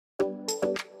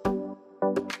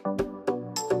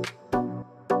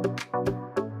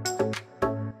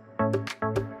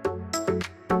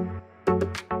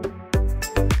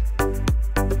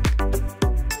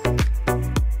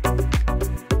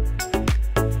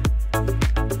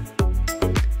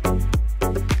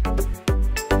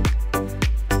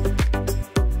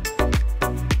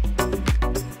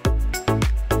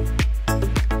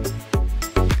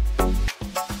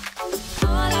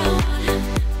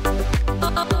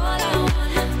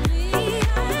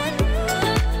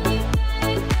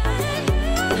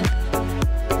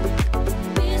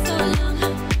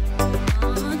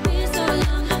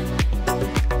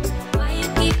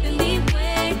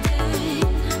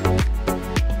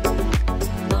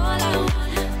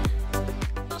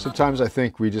sometimes I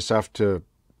think we just have to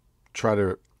try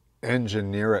to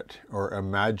engineer it or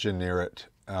imagineer it,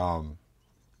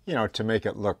 you know, to make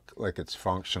it look like it's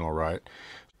functional, right?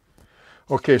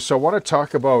 Okay, so I want to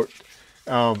talk about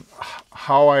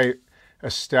how I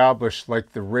establish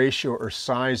like the ratio or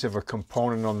size of a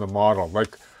component on the model.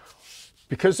 Like,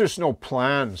 because there's no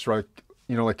plans, right?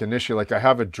 You know, like initially, like I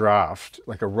have a draft,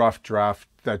 like a rough draft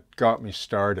that got me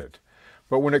started.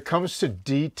 But when it comes to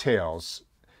details,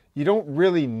 you don't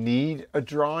really need a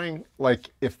drawing.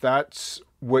 Like if that's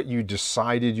what you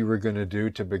decided you were going to do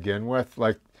to begin with,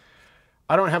 like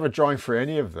I don't have a drawing for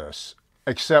any of this,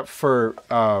 except for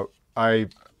I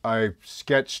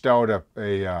sketched out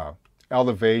a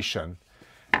elevation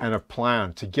and a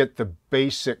plan to get the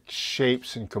basic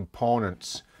shapes and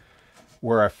components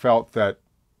where I felt that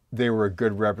they were a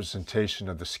good representation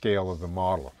of the scale of the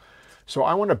model. So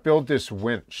I want to build this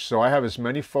winch. So I have as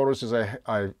many photos as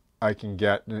I can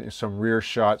get, some rear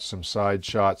shots, some side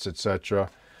shots,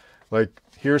 etc. Like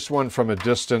here's one from a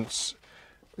distance.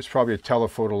 It's probably a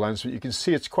telephoto lens, but you can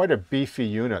see it's quite a beefy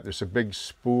unit. There's a big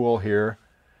spool here,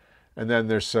 and then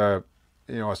there's a,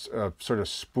 you know, a sort of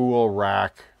spool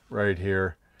rack right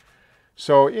here.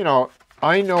 So, you know,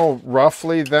 I know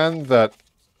roughly then that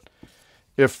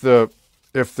if the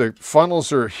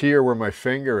funnels are here where my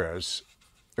finger is,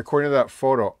 according to that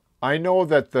photo, I know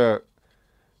that the,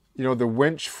 you know, the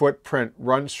winch footprint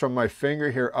runs from my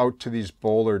finger here out to these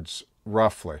bollards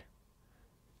roughly.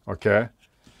 Okay?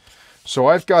 So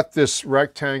I've got this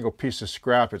rectangle piece of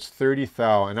scrap. It's 30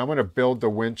 thou, and I'm going to build the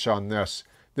winch on this.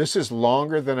 This is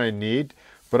longer than I need,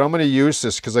 but I'm going to use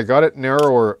this because I got it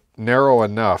narrow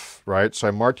enough, right? So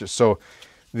I marked it. So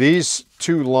these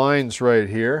two lines right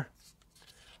here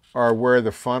are where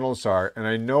the funnels are, and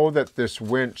I know that this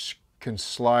winch can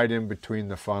slide in between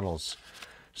the funnels.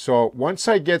 So once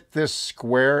I get this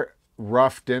square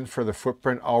roughed in for the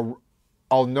footprint,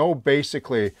 I'll know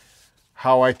basically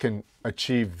how I can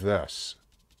achieve this.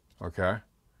 Okay,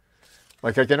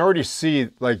 like I can already see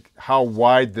like how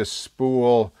wide this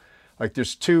spool, like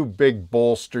there's two big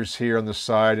bolsters here on the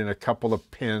side and a couple of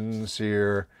pins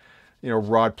here, you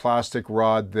know, plastic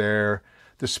rod there.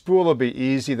 The spool will be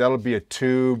easy. That'll be a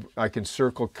tube. I can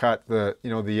circle cut the, you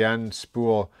know, the end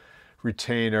spool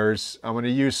retainers. I'm going to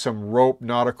use some rope,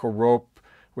 nautical rope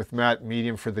with matte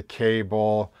medium for the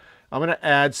cable. I'm going to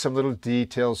add some little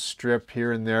details strip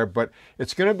here and there, but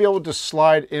it's going to be able to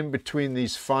slide in between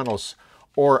these funnels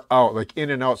or out, like in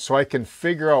and out, so I can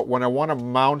figure out when I want to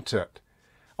mount it,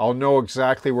 I'll know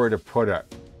exactly where to put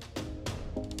it.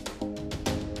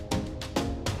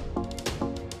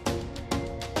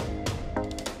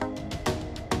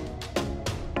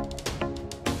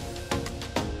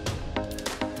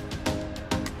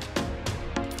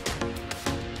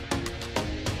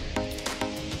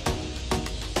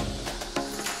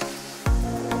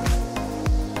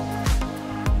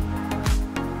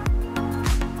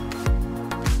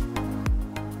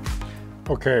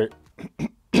 Okay,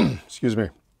 excuse me.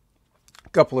 A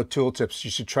couple of tool tips.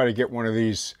 You should try to get one of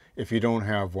these if you don't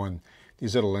have one.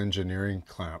 These little engineering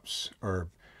clamps, or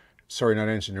sorry, not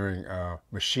engineering,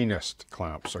 machinist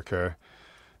clamps. Okay,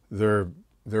 they're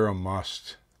a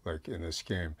must, like in this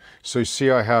game. So you see,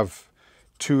 I have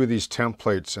two of these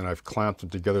templates, and I've clamped them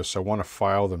together. So I want to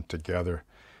file them together,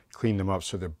 clean them up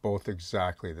so they're both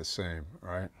exactly the same,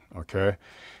 right? Okay.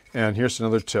 And here's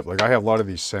another tip. Like I have a lot of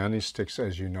these sandy sticks,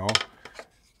 as you know.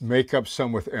 Make up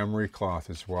some with emery cloth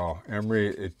as well.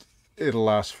 Emery, it'll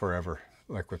last forever,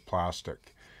 like with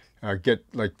plastic. Get,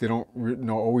 like, they don't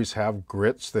always have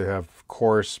grits. They have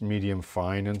coarse, medium,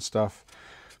 fine and stuff.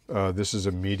 This is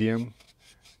a medium.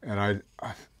 And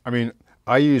I mean,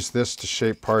 I use this to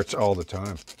shape parts all the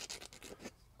time.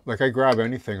 Like I grab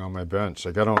anything on my bench.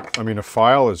 Like I mean, a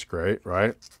file is great,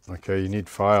 right? Okay, you need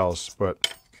files,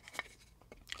 but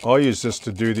I'll use this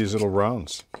to do these little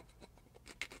rounds.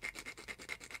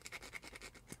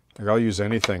 Like I'll use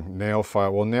anything. Nail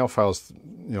file. Well, nail files,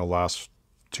 you know, last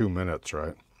 2 minutes,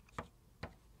 right?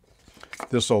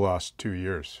 This will last 2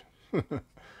 years.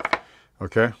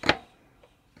 Okay.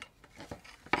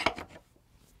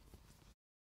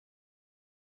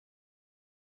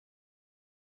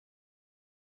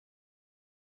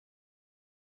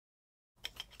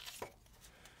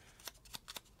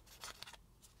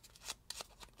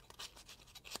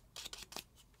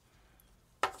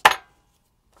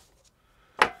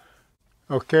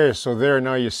 Okay, so there,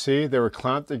 now you see they were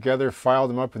clamped together, filed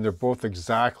them up, and they're both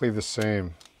exactly the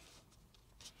same.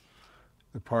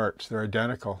 The parts, they're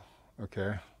identical,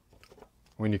 okay?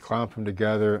 When you clamp them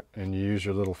together and you use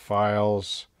your little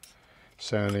files,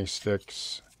 sanding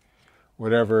sticks,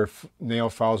 whatever, nail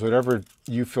files, whatever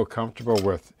you feel comfortable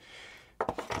with,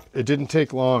 it didn't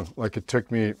take long. Like it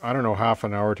took me, I don't know, half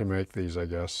an hour to make these, I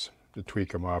guess, to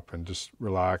tweak them up and just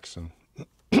relax and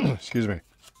excuse me.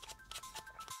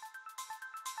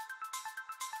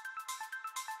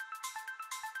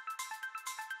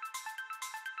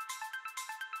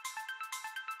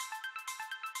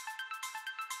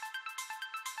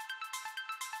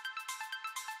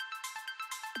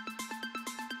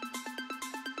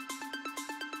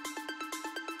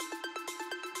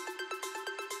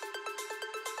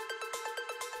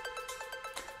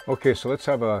 Okay, so let's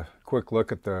have a quick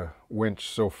look at the winch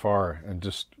so far and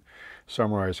just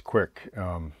summarize quick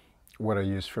what I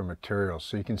use for materials.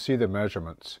 So you can see the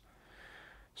measurements.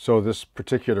 So this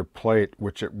particular plate,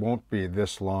 which it won't be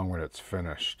this long when it's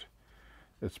finished,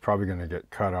 it's probably going to get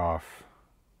cut off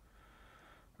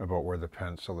about where the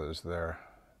pencil is there.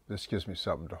 This gives me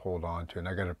something to hold on to, and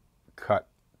I got to cut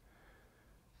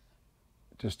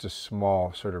just a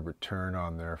small sort of return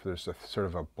on there. If there's a sort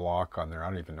of a block on there, I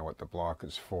don't even know what the block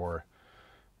is for.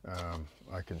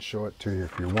 I can show it to you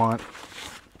if you want.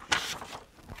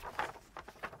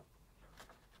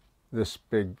 This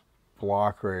big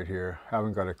block right here,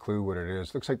 haven't got a clue what it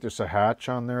is. Looks like there's a hatch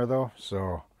on there though,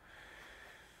 so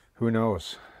who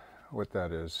knows what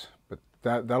that is. But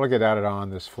that'll get added on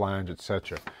this flange,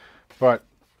 etc. But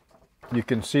you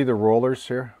can see the rollers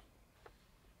here.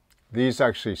 These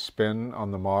actually spin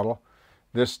on the model.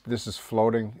 This is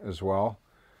floating as well,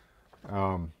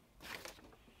 but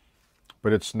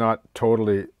it's not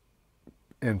totally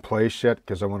in place yet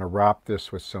because I want to wrap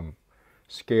this with some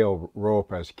scale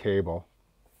rope as cable.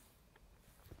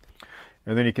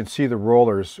 And then you can see the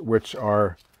rollers, which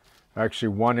are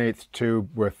actually 1/8 tube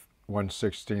with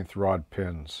 1/16 rod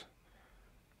pins.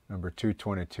 Number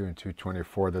 222 and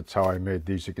 224, that's how I made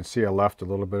these. You can see I left a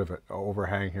little bit of an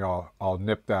overhang here. I'll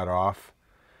nip that off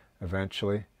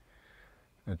eventually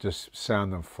and just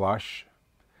sand them flush.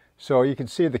 So you can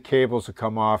see the cables will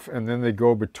come off and then they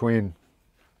go between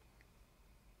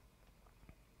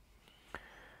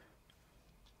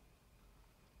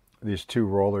these two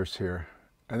rollers here.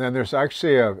 And then there's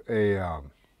actually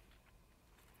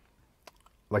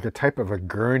like a type of a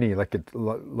gurney,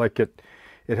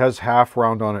 it has half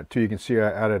round on it too. You can see I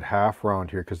added half round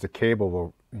here because the cable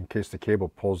will, in case the cable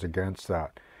pulls against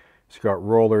that. It's got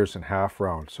rollers and half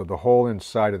round. So the whole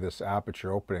inside of this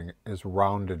aperture opening is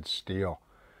rounded steel.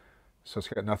 So it's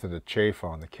got nothing to chafe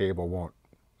on. The cable won't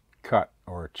cut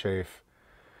or chafe.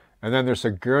 And then there's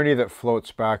a gurney that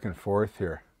floats back and forth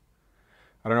here.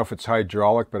 I don't know if it's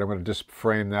hydraulic, but I'm going to just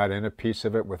frame that in, a piece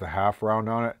of it with a half round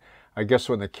on it. I guess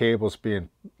when the cable's being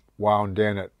wound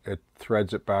in, it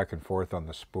threads it back and forth on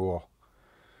the spool.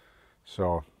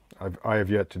 So I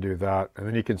have yet to do that. And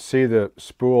then you can see the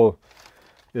spool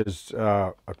is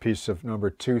a piece of number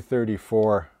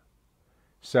 234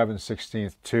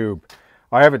 7/16 tube.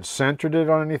 I haven't centered it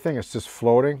on anything. It's just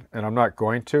floating, and I'm not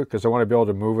going to because I want to be able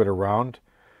to move it around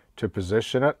to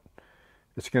position it.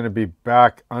 It's going to be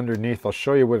back underneath. I'll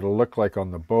show you what it'll look like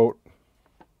on the boat.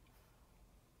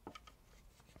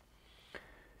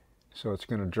 So it's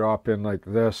going to drop in like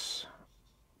this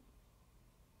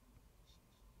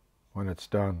when it's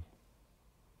done.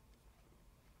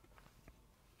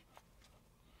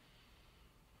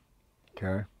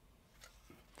 Okay.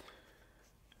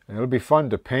 And it'll be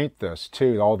fun to paint this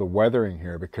too, all the weathering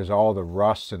here, because all the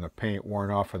rust and the paint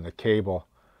worn off and the cable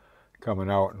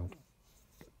coming out and,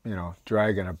 you know,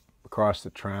 dragging across the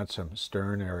transom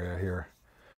stern area here.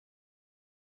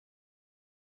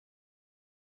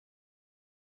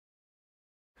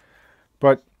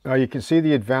 But you can see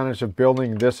the advantage of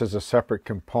building this as a separate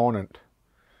component,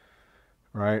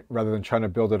 right? Rather than trying to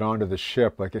build it onto the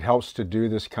ship. Like, it helps to do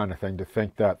this kind of thing, to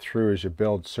think that through as you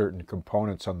build certain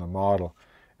components on the model.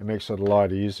 It makes it a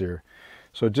lot easier.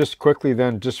 So just quickly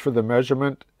then, just for the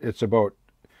measurement, it's about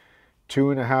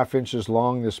 2.5 inches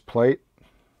long, this plate,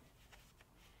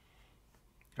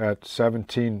 at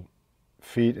 17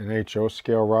 feet in HO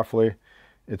scale roughly.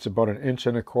 It's about 1.25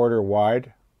 inches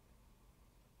wide.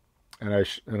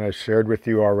 And I shared with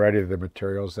you already the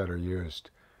materials that are used.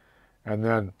 And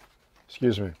then,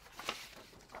 excuse me,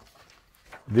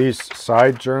 these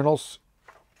side journals,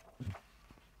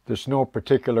 there's no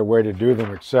particular way to do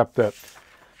them except that,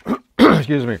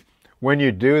 excuse me, when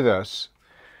you do this,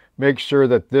 make sure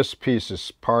that this piece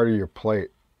is part of your plate.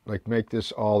 Like, make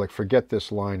this all, like, forget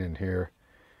this line in here,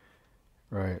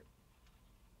 right?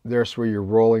 There's where your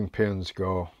rolling pins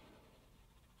go.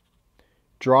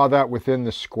 Draw that within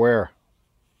the square,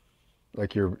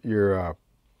 like your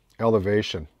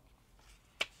elevation,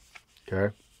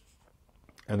 okay?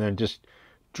 And then just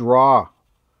draw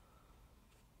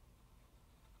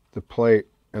the plate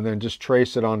and then just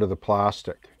trace it onto the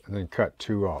plastic. and then cut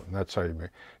 2 out, and that's how you make.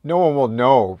 No one will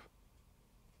know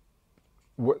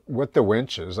what the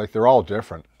winch is. Like, they're all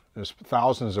different. There's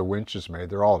thousands of winches made.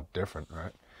 They're all different,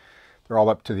 right? They're all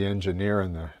up to the engineer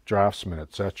and the draftsman,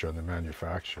 etc., and the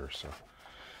manufacturer. So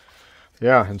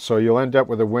yeah, and so you'll end up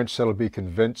with a winch that'll be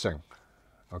convincing.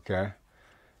 Okay,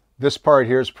 this part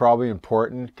here is probably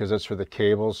important because that's for the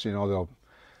cables. You know,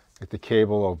 the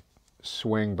cable will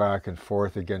swing back and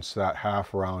forth against that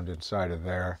half round inside of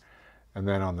there, and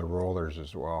then on the rollers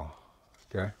as well.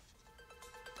 Okay.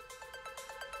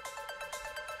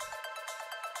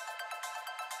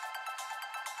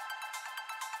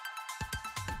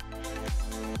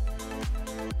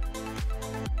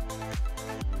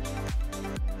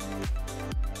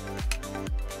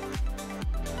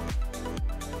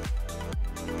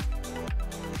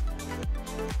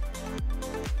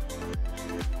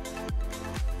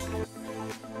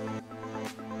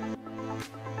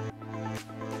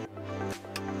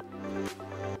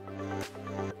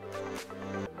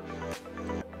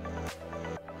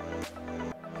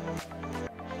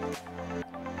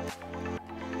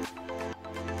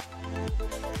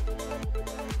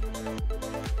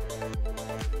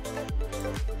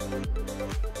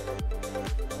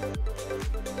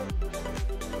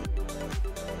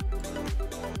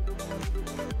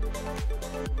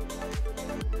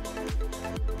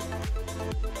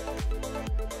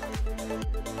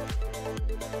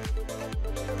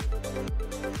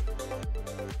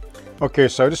 Okay,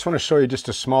 so I just want to show you just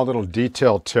a small little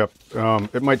detail tip.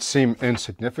 It might seem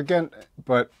insignificant,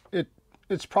 but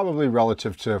it's probably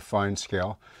relative to a fine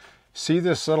scale. See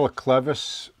this little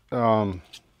clevis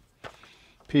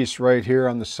piece right here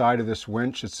on the side of this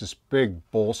winch? It's this big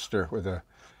bolster with a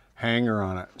hanger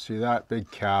on it. See that?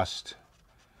 Big cast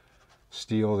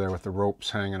steel there with the ropes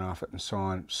hanging off it and so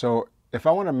on. So if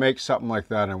I want to make something like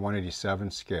that on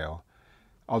 1/87 scale,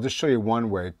 I'll just show you one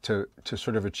way to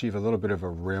sort of achieve a little bit of a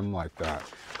rim like that.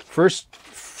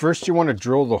 First you want to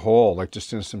drill the hole, like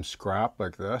just in some scrap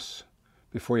like this,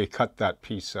 before you cut that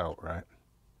piece out, right?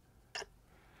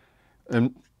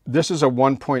 And this is a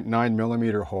 1.9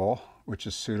 millimeter hole, which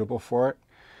is suitable for it.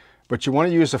 But you want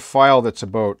to use a file that's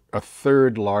about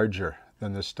 1/3 larger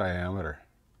than this diameter,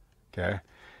 okay?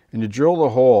 And you drill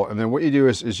the hole, and then what you do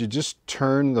is you just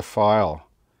turn the file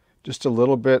just a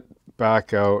little bit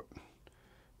back out,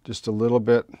 just a little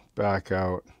bit back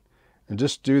out, and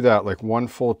just do that like one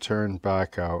full turn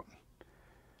back out,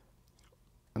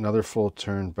 another full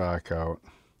turn back out,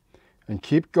 and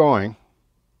keep going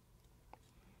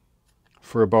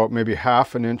for about maybe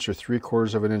 1/2 inch or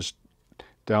 3/4 of an inch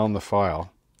down the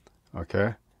file,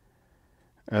 okay?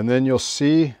 And then you'll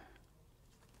see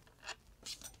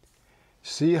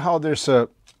how there's a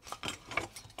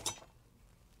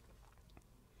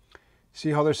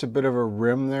bit of a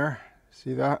rim there.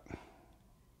 See that?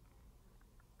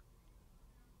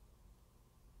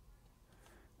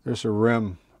 There's a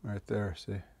rim right there,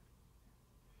 see?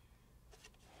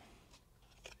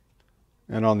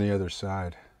 And on the other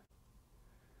side.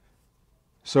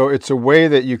 So it's a way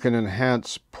that you can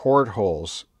enhance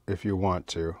portholes if you want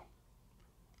to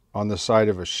on the side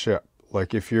of a ship.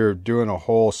 Like if you're doing a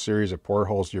whole series of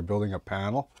portholes, you're building a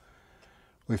panel.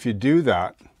 If you do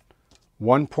that,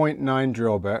 1.9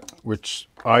 drill bit, which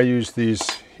I use these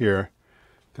here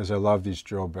because I love these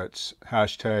drill bits.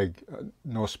 Hashtag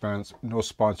no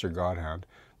sponsor God hand,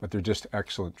 but they're just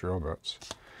excellent drill bits.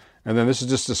 And then this is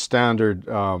just a standard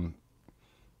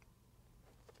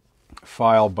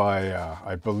file by,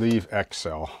 I believe,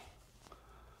 Excel.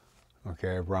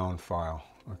 Okay, a round file.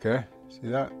 Okay, see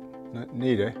that?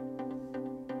 Neat, eh?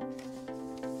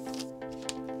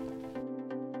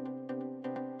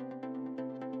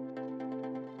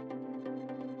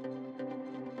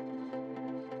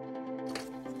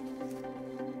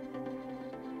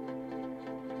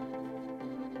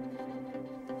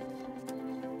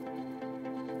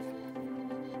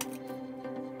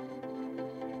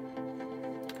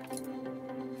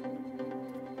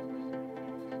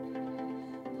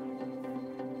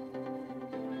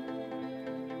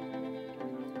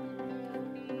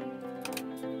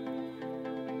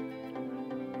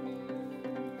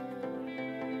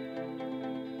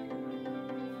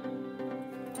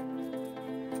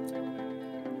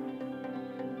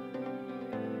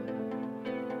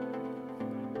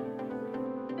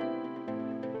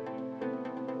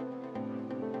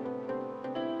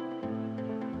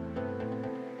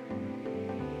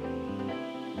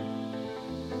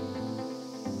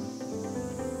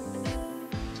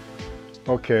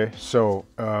 Okay, so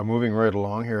moving right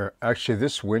along here, actually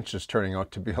this winch is turning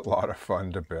out to be a lot of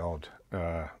fun to build.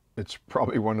 It's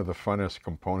probably one of the funnest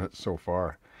components so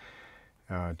far.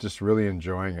 Just really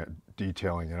enjoying it,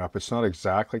 detailing it up. It's not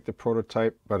exactly like the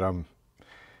prototype, but I'm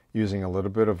using a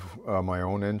little bit of my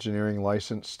own engineering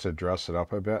license to dress it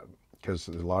up a bit, because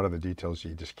a lot of the details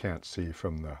you just can't see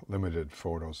from the limited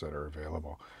photos that are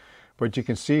available. But you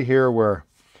can see here where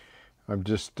I'm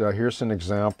just, here's an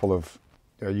example of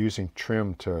using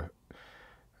trim to,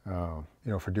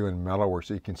 for doing metal work.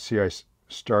 So you can see I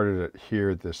started it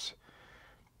here,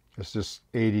 it's just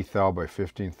 80 thou by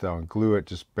 15 thou, and glue it,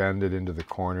 just bend it into the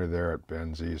corner there, it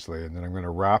bends easily. And then I'm going to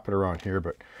wrap it around here,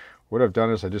 but what I've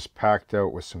done is I just packed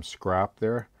out with some scrap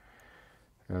there,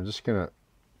 and I'm just going to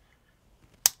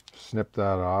snip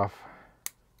that off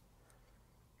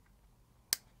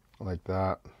like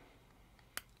that.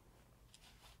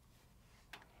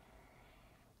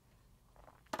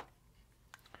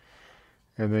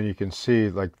 And then you can see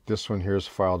like this one here is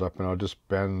filed up, and I'll just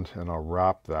bend and I'll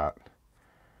wrap that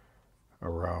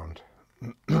around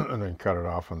and then cut it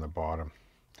off on the bottom.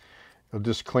 It'll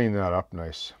just clean that up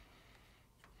nice,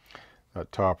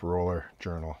 that top roller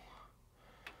journal.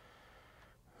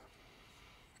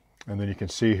 And then you can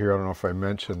see here, I don't know if I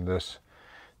mentioned this,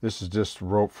 this is just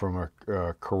rope from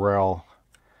a corral,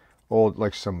 old,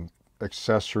 like some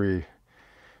accessory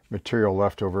material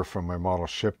left over from my model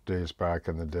ship days back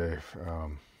in the day,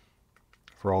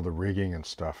 for all the rigging and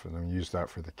stuff, and then use that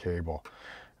for the cable.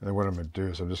 And then what I'm going to do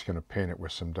is I'm just going to paint it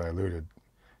with some diluted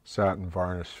satin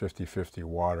varnish, 50/50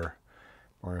 water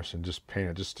varnish, and just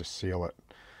paint it just to seal it.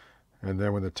 And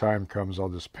then when the time comes, I'll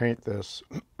just paint this,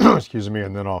 excuse me,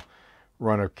 and then I'll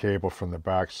run a cable from the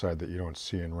back side that you don't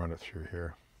see and run it through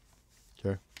here.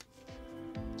 Okay.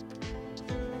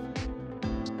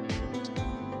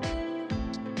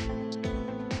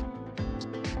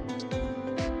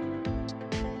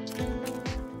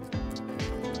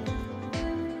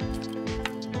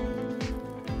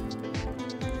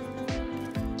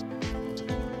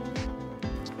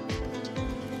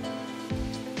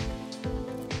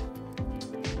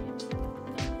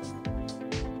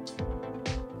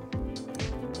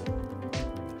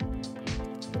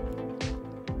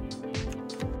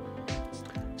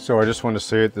 So I just want to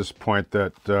say at this point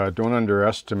that don't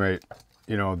underestimate,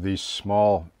 these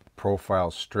small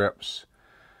profile strips.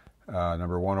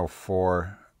 Number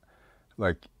 104,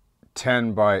 like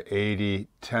 10 by 80,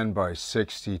 10 by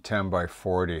 60, 10 by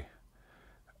 40.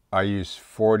 I use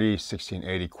 40, 16,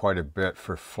 80 quite a bit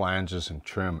for flanges and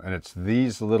trim, and it's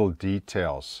these little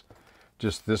details,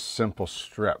 just this simple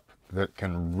strip, that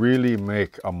can really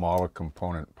make a model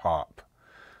component pop.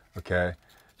 Okay.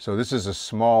 So this is a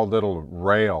small little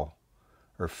rail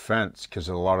or fence because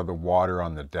of a lot of the water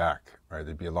on the deck, right?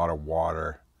 There'd be a lot of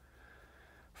water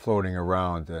floating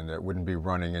around, and it wouldn't be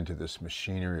running into this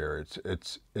machinery. Or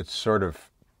it's sort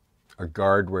of a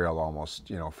guardrail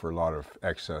almost, for a lot of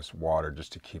excess water,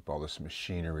 just to keep all this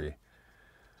machinery,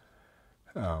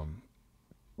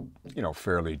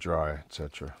 fairly dry,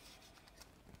 etc.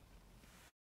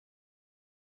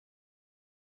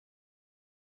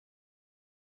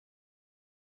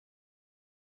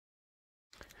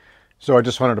 So I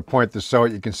just wanted to point this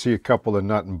out. You can see a couple of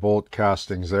nut and bolt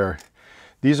castings there.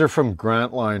 These are from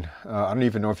Grantline. I don't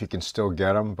even know if you can still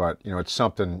get them, but it's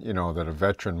something that a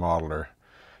veteran modeler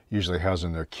usually has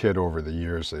in their kit over the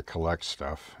years. They collect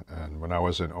stuff. And when I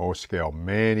was in O scale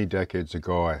many decades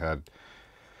ago, I had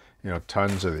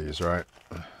tons of these, right?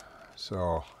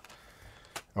 So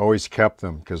I always kept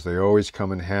them because they always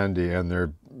come in handy, and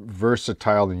they're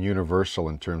versatile and universal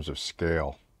in terms of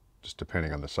scale, just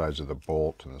depending on the size of the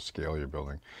bolt and the scale you're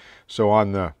building. So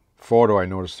on the photo, I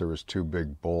noticed there was 2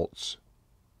 big bolts.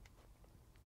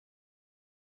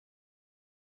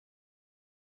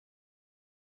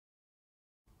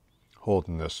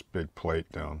 Holding this big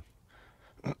plate down,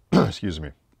 excuse me,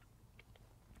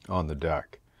 on the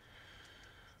deck.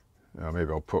 Now maybe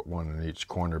I'll put one in each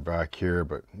corner back here,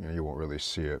 but you won't really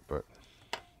see it, but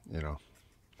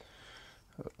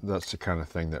that's the kind of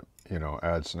thing that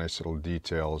adds nice little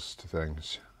details to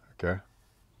things. Okay.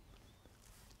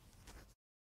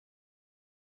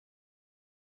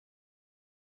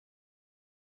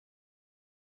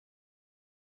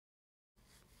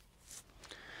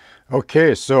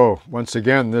 Okay, so once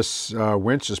again, this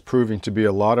winch is proving to be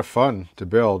a lot of fun to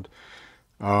build.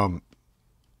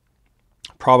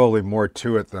 Probably more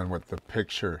to it than what the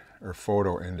picture or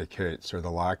photo indicates, or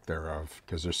the lack thereof,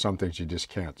 because there's some things you just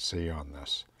can't see on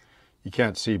this. You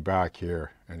can't see back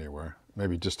here anywhere.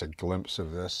 Maybe just a glimpse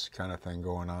of this kind of thing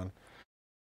going on.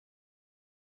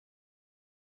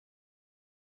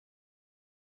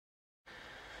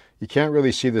 You can't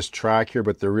really see this track here,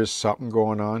 but there is something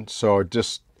going on. So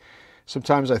just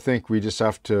sometimes I think we just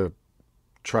have to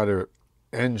try to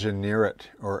engineer it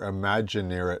or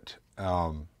imagineer it,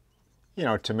 you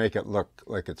know, to make it look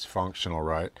like it's functional,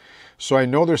 right? So I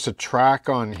know there's a track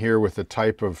on here with a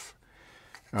type of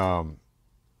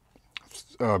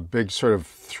big sort of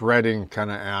threading kind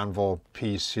of anvil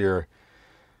piece here,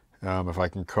 if I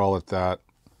can call it that.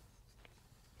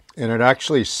 And it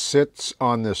actually sits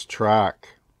on this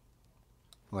track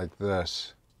like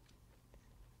this.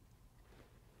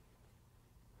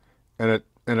 And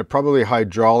it probably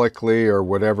hydraulically or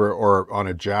whatever, or on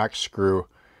a jack screw,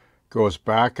 goes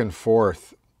back and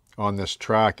forth on this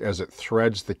track as it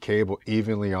threads the cable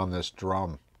evenly on this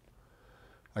drum.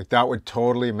 Like that would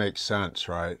totally make sense,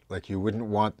 right? Like you wouldn't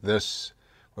want this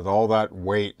with all that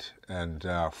weight and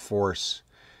force.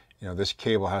 You know, this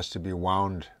cable has to be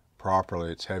wound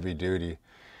properly. It's heavy duty.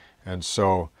 And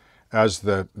so as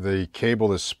the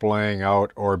cable is splaying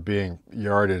out or being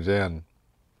yarded in,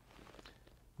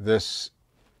 this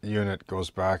unit goes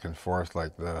back and forth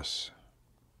like this.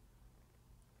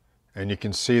 And you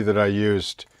can see that I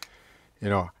used, you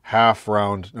know, half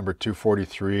round number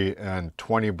 243 and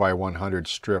 20 by 100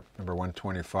 strip number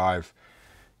 125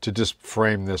 to just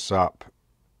frame this up.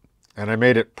 And I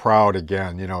made it proud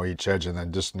again, you know, each edge, and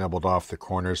then just nibbled off the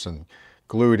corners and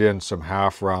glued in some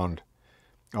half round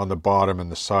on the bottom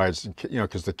and the sides, you know,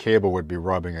 because the cable would be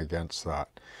rubbing against that.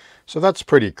 So that's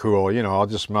pretty cool. You know, I'll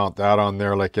just mount that on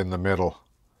there like in the middle.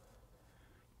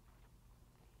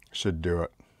 Should do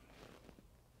it.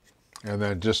 And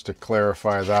then just to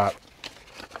clarify that,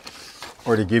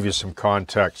 or to give you some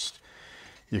context,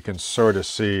 you can sort of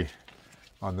see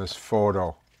on this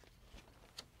photo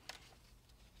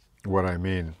what I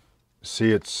mean.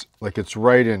 See, it's like it's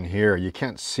right in here. You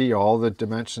can't see all the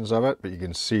dimensions of it, but you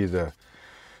can see the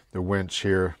winch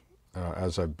here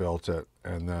as I built it.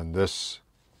 And then this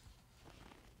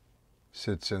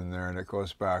sits in there and it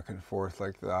goes back and forth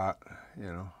like that,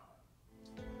 you know.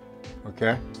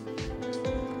 Okay.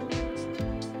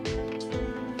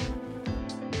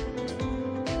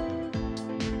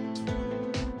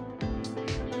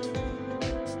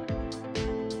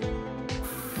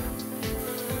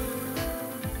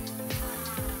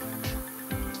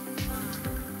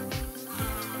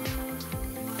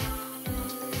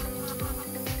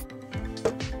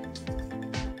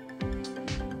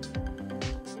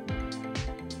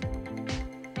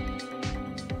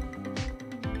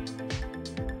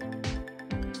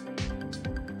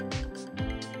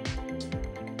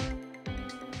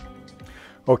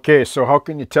 Okay, so how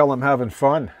can you tell I'm having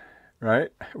fun, right,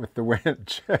 with the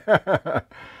winch?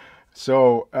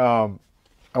 So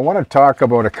I want to talk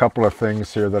about a couple of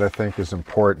things here that I think is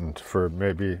important for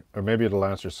maybe it'll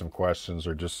answer some questions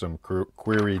or just some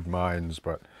queried minds.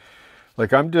 But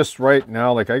like I'm just right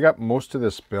now, like I got most of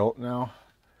this built now,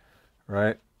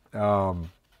 right?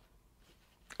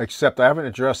 Except I haven't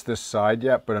addressed this side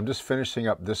yet, but I'm just finishing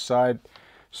up this side.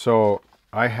 So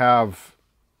I have,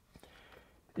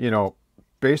 you know,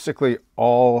 basically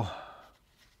all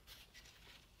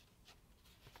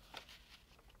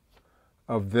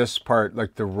of this part,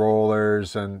 like the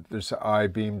rollers, and there's the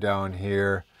I-beam down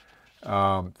here.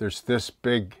 There's this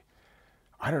big,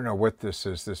 I don't know what this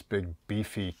is, this big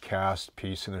beefy cast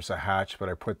piece, and there's a hatch, but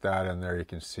I put that in there, you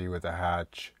can see with a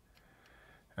hatch.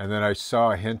 And then I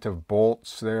saw a hint of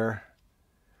bolts there,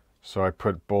 so I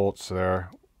put bolts there.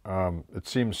 It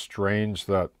seems strange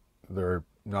that they're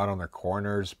not on the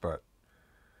corners, but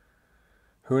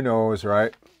who knows,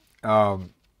 right?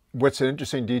 What's an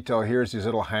interesting detail here is these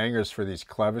little hangers for these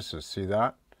clevises. See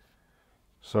that?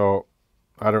 So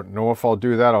I don't know if I'll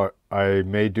do that. I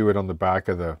may do it on the back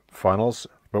of the funnels,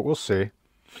 but we'll see.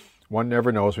 One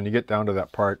never knows. When you get down to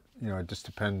that part, you know, it just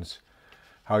depends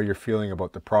how you're feeling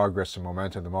about the progress and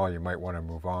momentum of them all. You might want to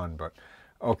move on. But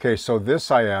okay, so this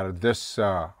I added, this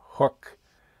hook,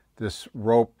 this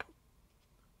rope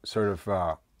sort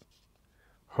of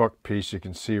hook piece you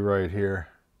can see right here.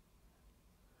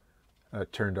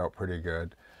 That turned out pretty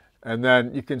good. And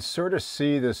then you can sort of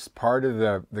see this part of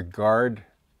the guard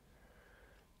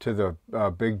to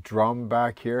the big drum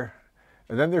back here.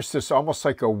 And then there's this almost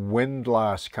like a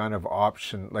windlass kind of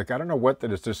option. Like, I don't know what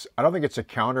that is. This, I don't think it's a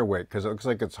counterweight because it looks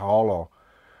like it's hollow.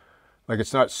 Like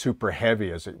it's not super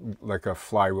heavy as like a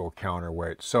flywheel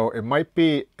counterweight. So it might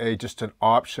be just an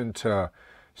option to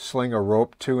sling a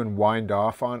rope to and wind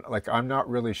off on. Like, I'm not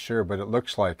really sure, but it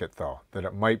looks like it though, that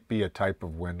it might be a type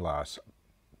of windlass,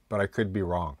 but I could be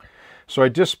wrong. So I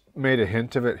just made a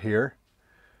hint of it here,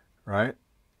 right?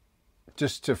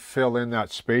 Just to fill in that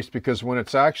space, because when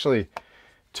it's actually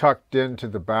tucked into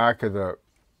the back of the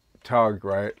tug,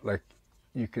 right, like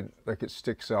you can, like it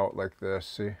sticks out like this,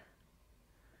 see?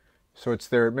 So it's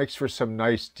there, it makes for some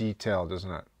nice detail, doesn't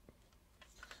it?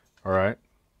 All right.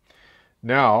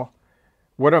 Now,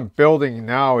 what I'm building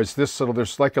now is this little,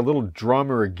 there's like a little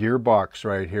drum or a gearbox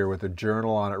right here with a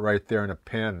journal on it right there and a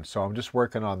pin. So I'm just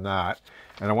working on that.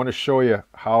 And I want to show you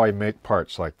how I make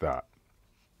parts like that.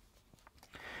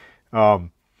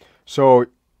 So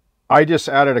I just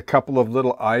added a couple of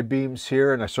little I-beams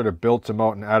here, and I sort of built them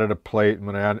out and added a plate. And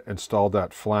when I installed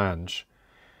that flange,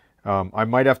 I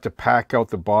might have to pack out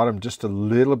the bottom just a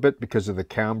little bit because of the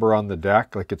camber on the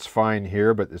deck. Like, it's fine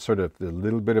here, but it's sort of a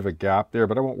little bit of a gap there.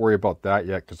 But I won't worry about that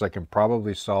yet because I can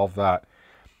probably solve that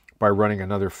by running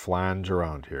another flange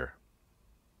around here.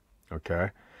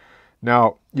 Okay.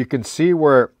 Now, you can see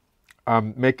where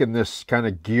I'm making this kind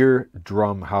of gear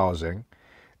drum housing.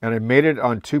 And I made it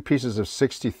on 2 pieces of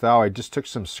 60 thou. I just took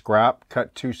some scrap,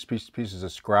 cut 2 pieces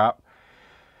of scrap,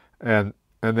 and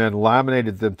then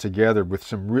laminated them together with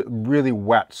some really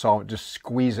wet salt. Just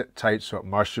squeeze it tight so it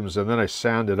mushrooms, and then I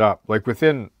sand it up, like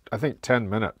within, I think, 10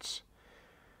 minutes.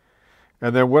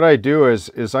 And then what I do is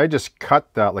I just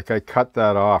cut that, like I cut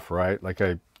that off, right? Like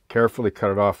I carefully cut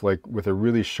it off, like with a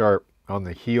really sharp on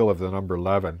the heel of the number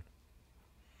 11.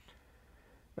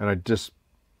 And I just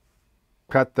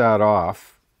cut that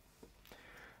off.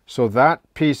 So that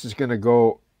piece is going to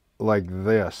go like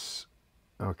this,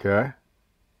 okay?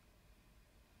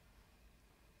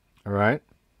 All right.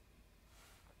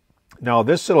 Now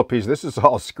this little piece, this is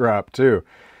all scrap too.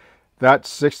 That's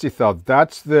 60 thou.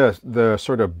 That's the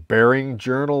sort of bearing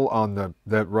journal on the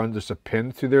that runs just a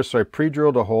pin through there. So I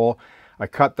pre-drilled a hole. I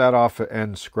cut that off at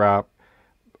end scrap,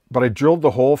 but I drilled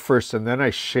the hole first, and then I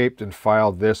shaped and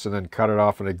filed this, and then cut it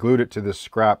off, and I glued it to this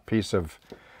scrap piece of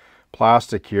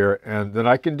plastic here, and then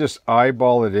I can just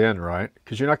eyeball it in, right?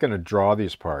 Because you're not going to draw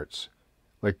these parts.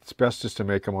 Like, it's best just to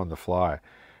make them on the fly.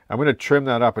 I'm going to trim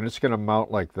that up, and it's going to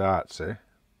mount like that, see?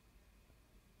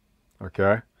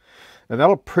 Okay? And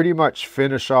that'll pretty much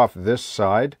finish off this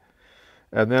side.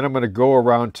 And then I'm going to go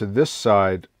around to this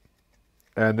side,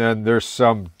 and then there's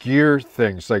some gear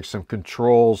things, like some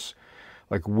controls,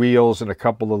 like wheels and a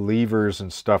couple of levers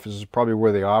and stuff. This is probably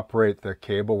where they operate the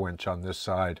cable winch on this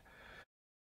side.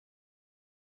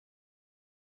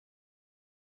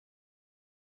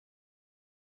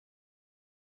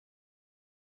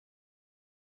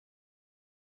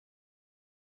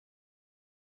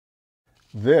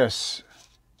 This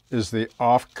is the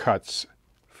offcuts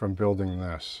from building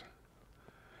this.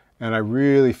 And I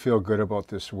really feel good about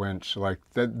this winch. Like,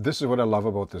 this is what I love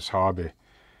about this hobby.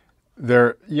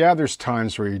 There's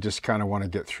times where you just kind of want to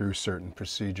get through certain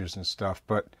procedures and stuff,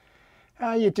 but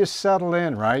you just settle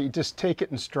in, right? You just take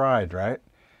it in stride, right?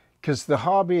 Because the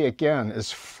hobby, again,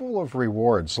 is full of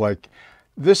rewards. Like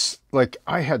this, like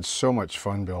I had so much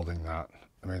fun building that.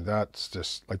 I mean, that's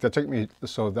just, like, that took me,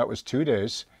 so that was 2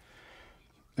 days.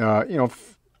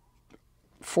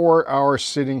 4-hour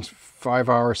sittings,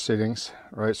 5-hour sittings,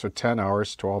 right? So 10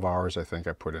 hours, 12 hours, I think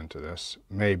I put into this,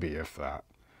 maybe if that.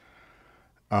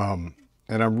 And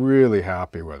I'm really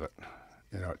happy with it.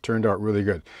 It turned out really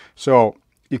good. So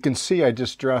you can see I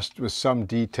just dressed with some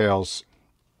details,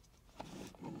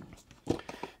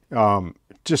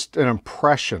 just an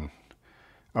impression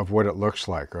of what it looks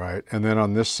like, right? And then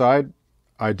on this side,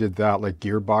 I did that, like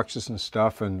gearboxes and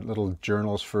stuff, and little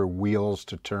journals for wheels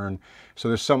to turn. So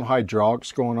there's some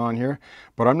hydraulics going on here,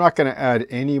 but I'm not going to add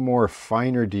any more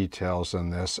finer details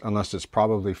than this unless it's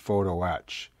probably photo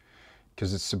etch,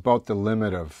 because it's about the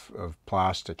limit of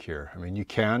plastic here. I mean, you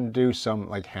can do some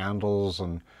like handles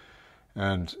and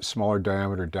smaller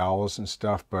diameter dowels and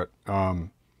stuff, but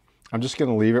I'm just going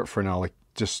to leave it for now, like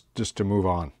just to move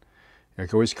on. I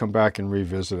can always come back and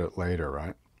revisit it later,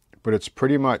 right? But it's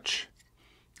pretty much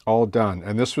all done.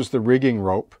 And this was the rigging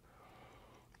rope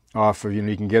off of,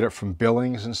 you can get it from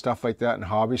Billings and stuff like that in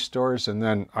hobby stores. And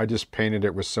then I just painted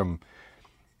it with some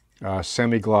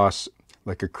semi-gloss,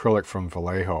 like acrylic from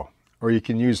Vallejo. Or you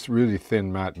can use really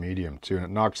thin matte medium too, and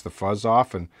it knocks the fuzz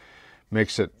off and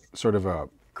makes it sort of a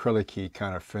acrylic-y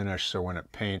kind of finish. So when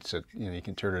it paints it, you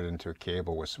can turn it into a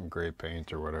cable with some gray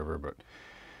paint or whatever. But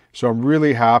so I'm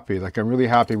really happy. Like, I'm really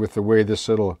happy with the way this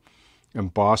little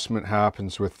embossment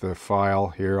happens with the file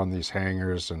here on these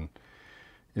hangers, and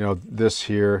this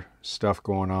here stuff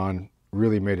going on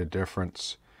really made a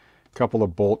difference. A couple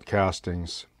of bolt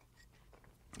castings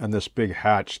and this big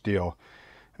hatch deal.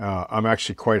 I'm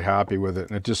actually quite happy with it,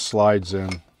 and it just slides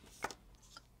in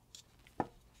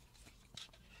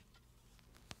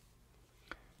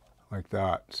like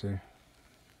that. See? I'll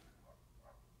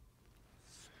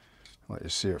let you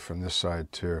see it from this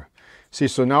side too. See,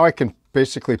 so now I can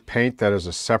basically paint that as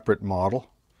a separate model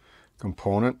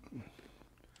component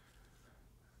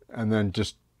and then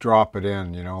just drop it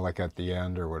in, like at the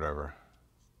end or whatever.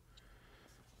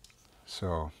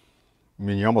 So, I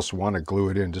mean, you almost want to glue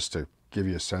it in just to give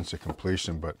you a sense of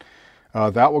completion. But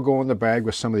that will go in the bag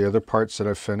with some of the other parts that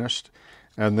I've finished.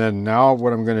 And then now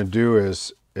what I'm going to do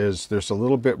is there's a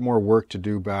little bit more work to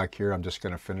do back here. I'm just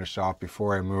going to finish off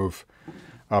before I move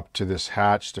up to this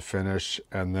hatch to finish.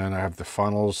 And then I have the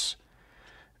funnels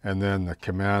and then the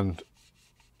command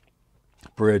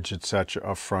bridge, etc.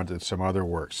 up front, and some other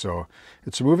work. So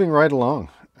it's moving right along.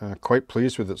 Quite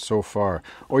pleased with it so far.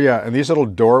 Oh yeah, and these little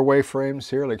doorway frames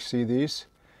here, like see these?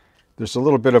 There's a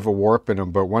little bit of a warp in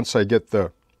them, but once I get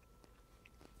that's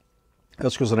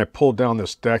because when I pulled down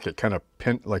this deck, it kind of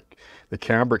pinched, like the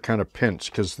camber kind of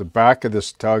pinched, because the back of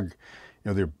this tug,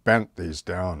 they're bent these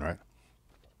down, right?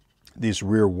 These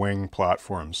rear wing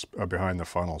platforms behind the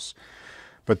funnels.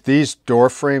 But these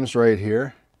door frames right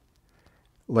here,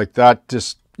 like that,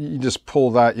 you just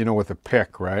pull that, with a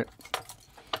pick, right?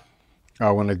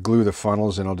 When I glue the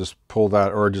funnels in, I'll just pull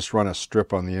that, or just run a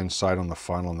strip on the inside on the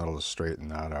funnel, and that'll just straighten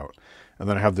that out. And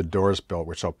then I have the doors built,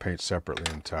 which I'll paint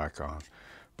separately and tack on.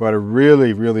 But I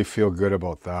really, really feel good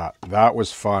about that. That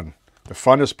was fun. The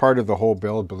funnest part of the whole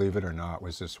build, believe it or not,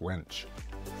 was this winch.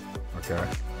 Okay.